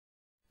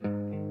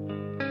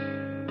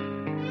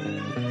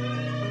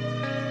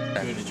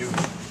Exactly.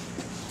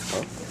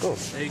 Huh? Oh.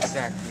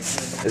 Exactly.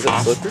 Is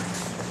it slippery?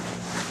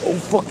 Oh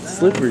fuck, it's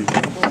slippery.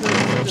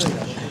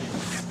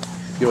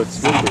 Yo, it's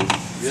slippery.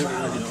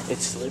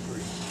 It's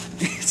slippery.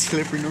 It's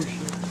slippery, no shit.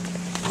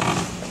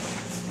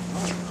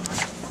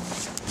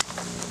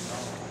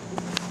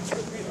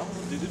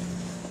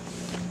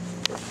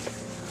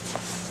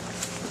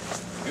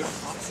 Good.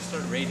 Officers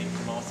start raiding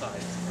from all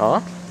sides.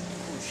 Huh? Oh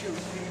shit, we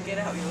can't even get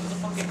out. Yo, there's a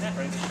fucking net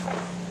right now.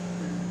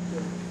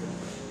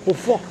 Oh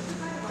fuck.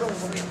 Yo, we're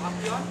playing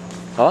hockey on?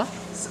 Huh?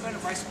 This is the kind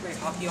of ice we play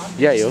hockey on?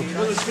 Yeah, yo.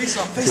 Face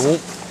off, You face won't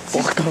off.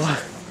 fuck off.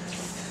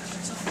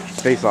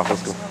 Face off,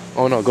 let's go.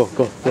 Oh no, go,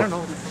 go, I go. don't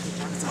know.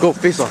 Go,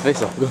 face off,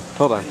 face off. Go,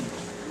 hold on.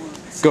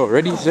 Go,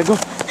 ready, set, go.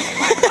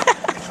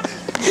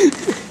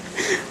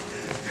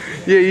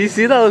 Yeah, you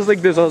see that? I was like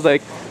this, I was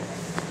like.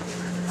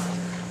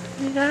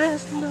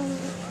 Yes, no,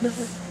 no.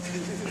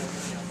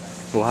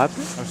 What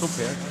happened? I'm so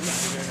bad.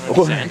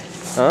 What?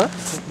 Huh?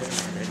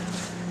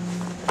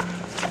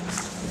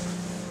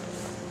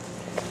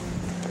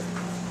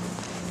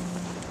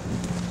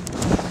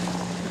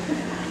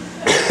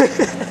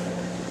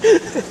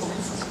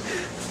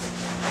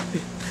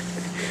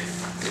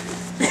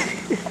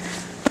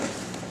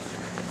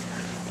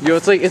 Yo,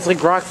 it's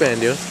like Rock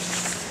Band, yo. I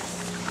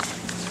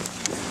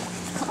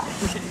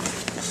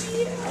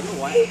don't know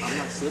why I'm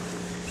not slippery.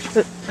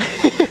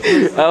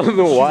 I don't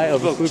know why I'm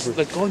slippery.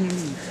 Like on your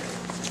knees.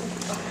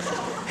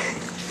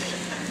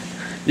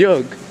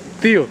 Yo,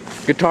 Theo,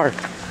 guitar.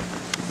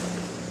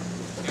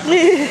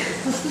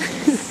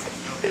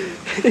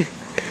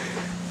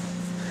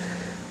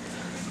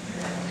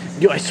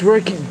 Yo, I swear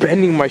I keep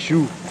bending my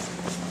shoe.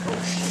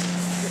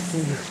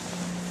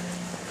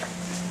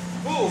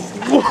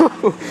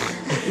 Whoa.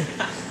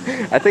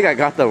 I think I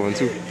got that one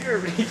too. You're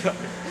a retard.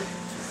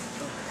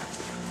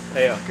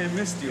 Hey, I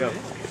missed you.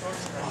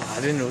 Oh,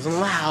 I didn't know it was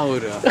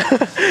loud. You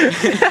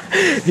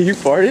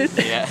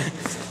farted? Yeah.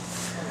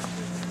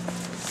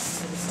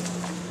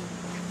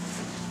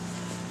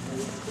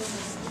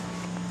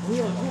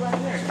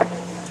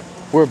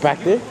 We're back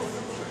there?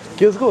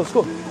 Okay, let's go, let's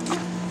go.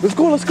 Let's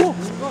go, let's go.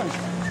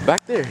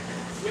 Back there.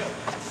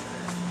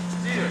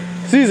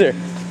 Caesar.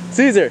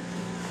 Caesar.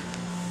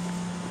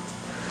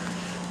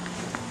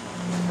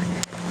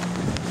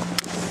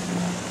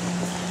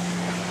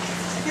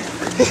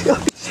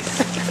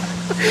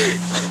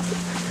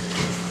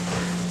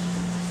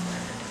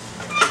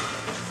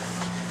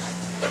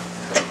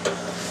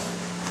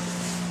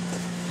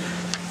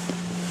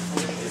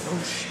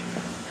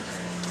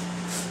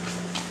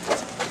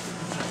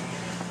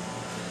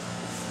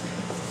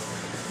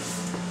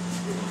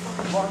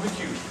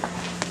 Barbecue.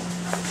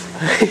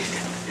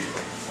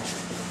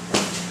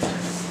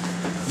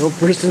 No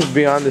person's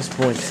beyond this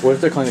point. What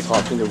if they're calling the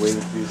cops and they're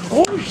waiting for you?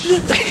 Oh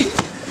shit!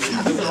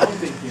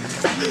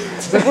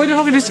 Like, why the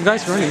hell are these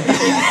guys running?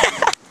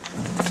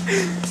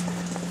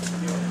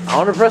 I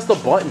want to press the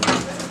button.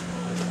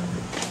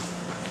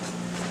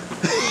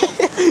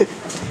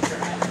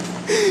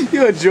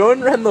 Yo,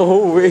 Joan ran the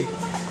whole way.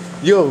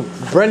 Yo,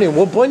 Brendan,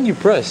 what button you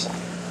press?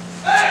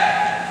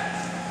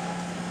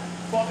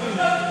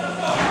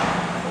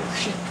 Oh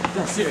shit,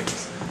 that's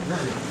serious.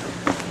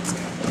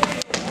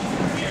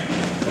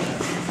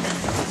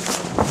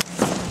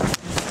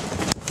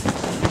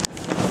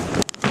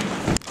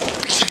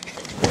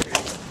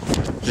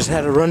 Just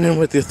had to run in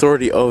with the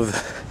authority of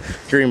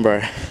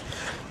Greenbriar.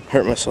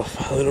 Hurt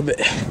myself a little bit.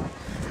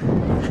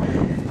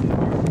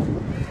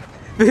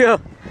 Theo,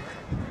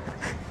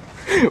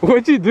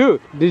 what'd you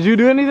do? Did you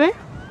do anything?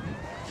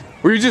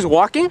 Were you just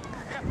walking?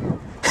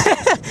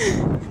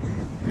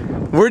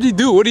 What'd you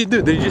do? What did you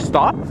do? Did you just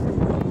stop?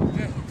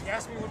 Yeah, he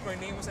asked me what my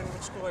name was and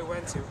which school I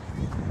went to.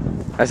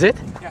 That's it?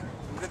 Yeah,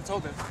 and then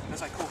told him. And I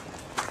was like, cool.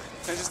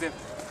 So I just did.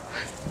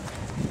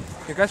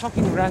 You guys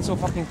fucking ran so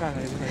fucking fast.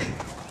 I was like,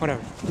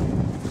 whatever.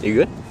 You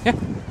good? Yeah.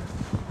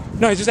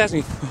 No, he just asked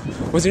me,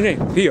 what's your name?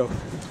 Theo.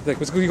 Like,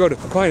 what school you go to?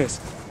 Aquinas.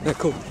 Like,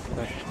 cool.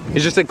 Like, You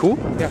just said cool?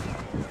 yeah.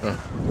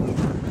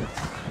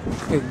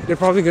 Hey, they're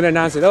probably gonna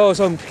announce it. Oh,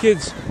 some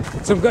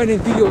guy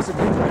named Theo is a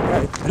Greenbriar,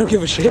 right? I don't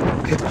give a shit.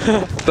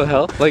 What the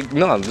hell? Like,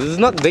 no, this is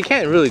not, they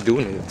can't really do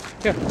anything.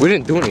 Yeah. We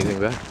didn't do anything,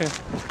 man. Yeah.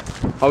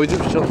 All we did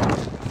was chill.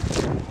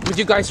 But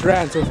you guys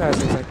ran so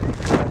fast. I was like,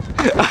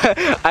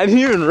 I didn't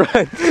even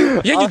run.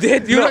 yeah, you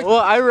did. You No, like, well,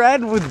 I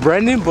ran with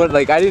Brendan, but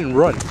like, I didn't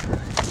run.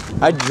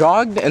 I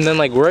jogged, and then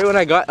like, right when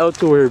I got out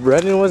to where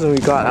Brendan was and we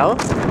got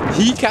out,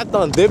 he kept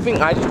on dipping,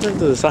 I just turned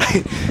to the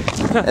side.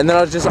 And then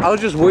I was just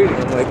waiting,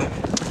 I'm like,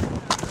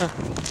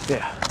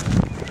 yeah.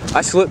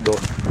 I slipped though.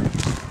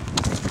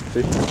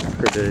 See?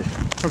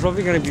 we're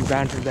probably gonna be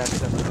banned from that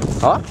stuff.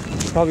 Huh?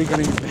 Probably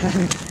gonna be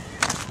banned.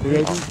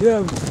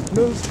 Yeah,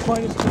 no, it's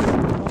quite as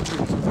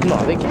No,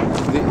 they can't.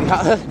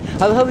 How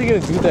the hell are they gonna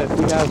do that if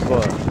we have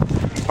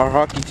our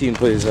hockey team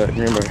plays at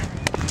Greenbriar?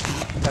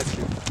 That's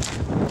true.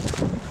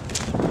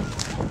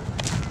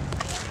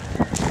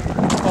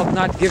 It's called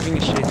not giving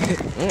a shit. I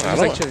It's don't-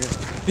 like,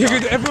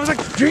 Everyone's like,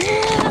 like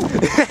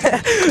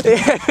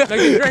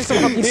they drank some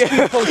fucking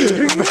speed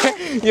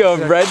potion. Yo,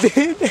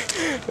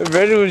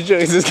 Brendan was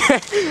joking. This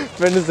guy,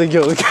 Brendan's like,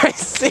 yo, this guy's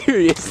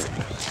serious.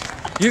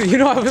 You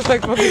know, I was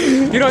like,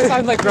 fucking, you know, I saw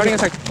him like running. I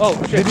was like, oh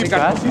shit. Did he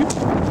pass you?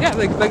 Yeah,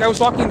 like I was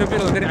walking in the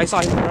middle, and then I saw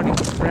him running,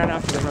 ran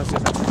after them. I was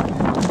just,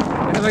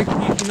 and then like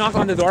he knocked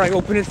on the door. I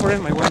opened it for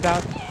him. I went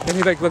out, and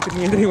he like looked at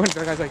me, and then he went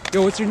back. I was like,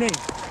 yo, what's your name?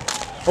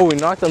 Oh, we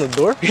knocked on the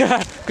door?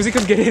 Yeah, because he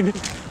couldn't get in.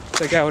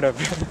 Like, yeah,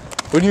 whatever.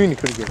 What do you mean he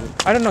couldn't get in?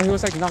 I don't know. He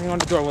was like knocking on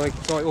the door. Well, like,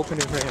 so I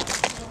opened it for him.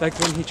 Like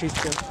when he chased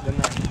the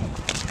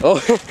knife. Oh.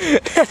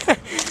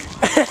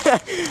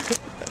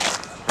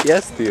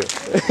 Yes, Theo.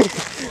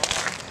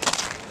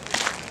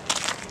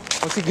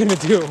 What's he gonna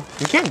do?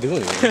 You can't do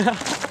anything.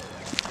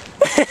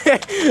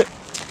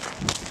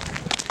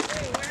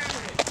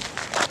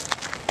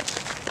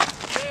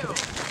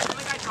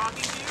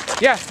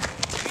 Yeah.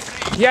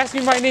 He asked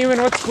me my name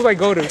and what school I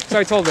go to, so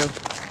I told him.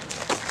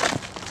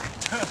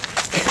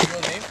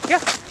 Yeah.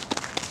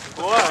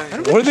 Why?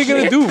 What are they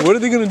gonna do? What are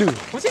they gonna do?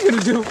 What's he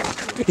gonna do?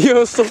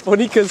 Yo, it's so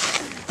funny because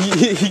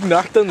he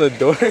knocked on the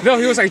door. No,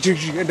 he was like, and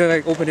then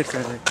like opened it for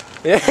him.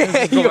 Yeah,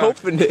 he out.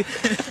 opened it.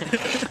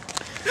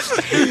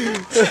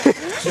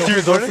 Did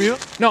you door for you?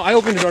 No, I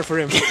opened the door for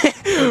him.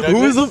 Who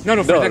was the? No,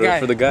 for the guy.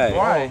 For the guy.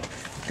 Why?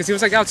 Because he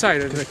was like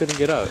outside. He couldn't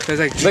get out. So I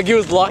was Like he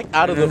was locked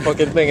out of the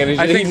fucking thing, and he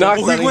think so.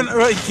 knocked on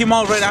it. He came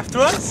out right after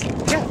us?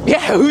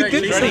 Yeah, who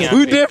did?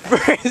 Who did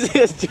first?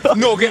 Yes, Joe.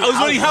 No, okay, I was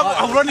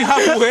running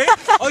halfway.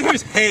 All I hear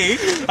is, hey.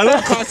 I look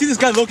across, see this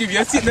guy looking at me.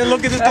 I see, then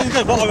look at this guy. I'm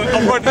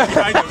running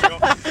behind him, yo.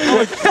 I'm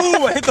like,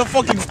 boom, I hit the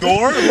fucking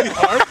door really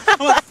hard. I'm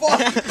like,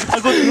 fuck. I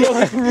go through,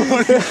 like,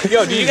 running.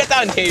 Yo, did you get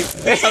that on tape?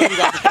 Tell me you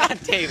got that on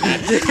tape, man.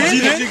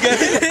 Did you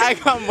get it? I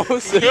got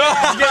most of it.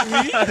 Did you get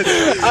me?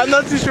 I'm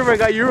not too sure if I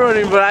got you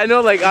running, but I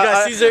know like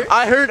got Caesar?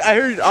 I heard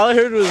all I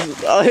heard was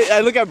I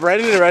look at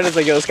Brandon and Brandon's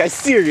like, yo, this guy's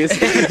serious. And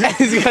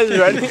this guy's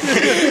running,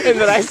 and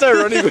then I start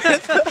running with him.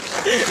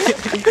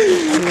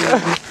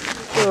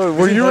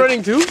 Were you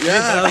running too?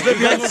 Yeah, I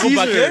was go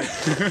back here.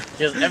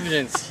 There's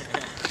evidence.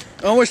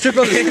 I almost tripped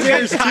over the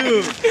stairs too. I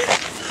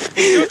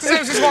was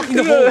just walking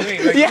the whole way.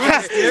 Like,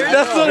 Yeah,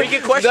 that's what We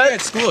can question you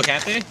at school,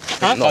 can't they?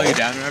 Huh? Call you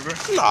down, remember?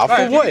 Nah, for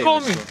Alright, they can call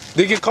what? me.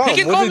 They can call They him.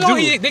 can What call did me all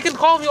they do? they can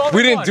call me all We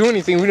they didn't want. do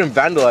anything. We didn't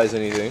vandalize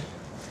anything.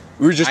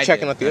 We were just I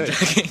checking did. out the edge.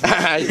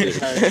 I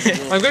did.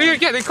 Like,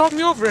 yeah, they called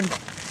me over and I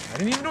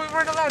didn't even know we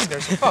weren't allowed in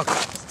there, so fuck.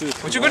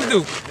 What you gonna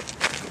do?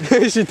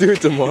 We should do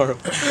it tomorrow.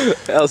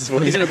 That was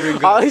funny. He's gonna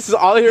bring all I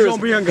hear is,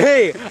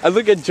 hey, I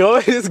look at Joe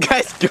and this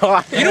guy's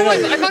gone. You know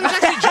what? I thought it was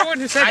actually Joe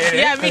who said it.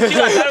 Yeah, me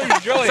too. I thought it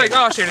was Joey. It's like,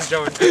 oh shit, it's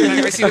Joe. And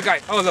then I see the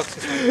guy. Oh, look.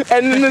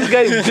 And then this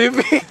guy's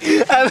dipping.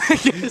 I look at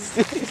his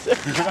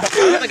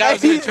The guy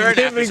was gonna turn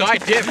after, so I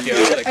dipped, yo.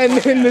 Like, And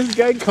then this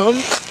guy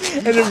comes,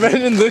 and then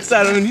Brendan looks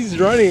at him, and he's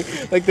running.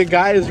 Like the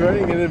guy is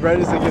running, and then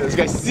Brendan's like, "Yo, this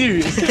guy's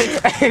serious."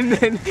 And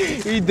then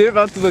he dip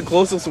out to the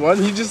closest one.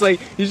 He's just like,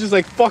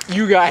 "Fuck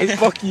you guys,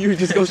 fuck you."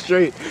 Just go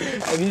straight,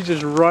 and he's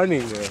just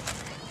running there.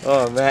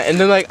 Oh man! And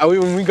then like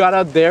when we got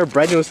out there,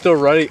 Brendan was still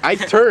running. I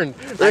turned.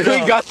 Right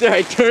when we got there,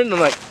 I turned. I'm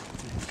like.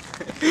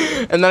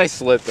 And then I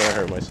slipped and I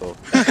hurt myself.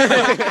 I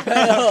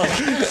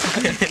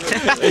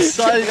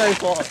saw you guys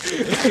fall.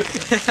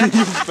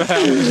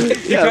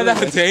 You got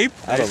that on tape?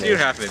 I don't see what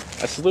know. happened.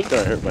 I slipped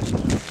and I hurt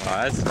myself.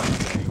 Oh, that's...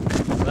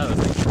 That was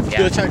like...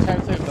 Yo, check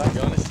tape back. I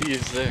wanna see you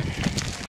there.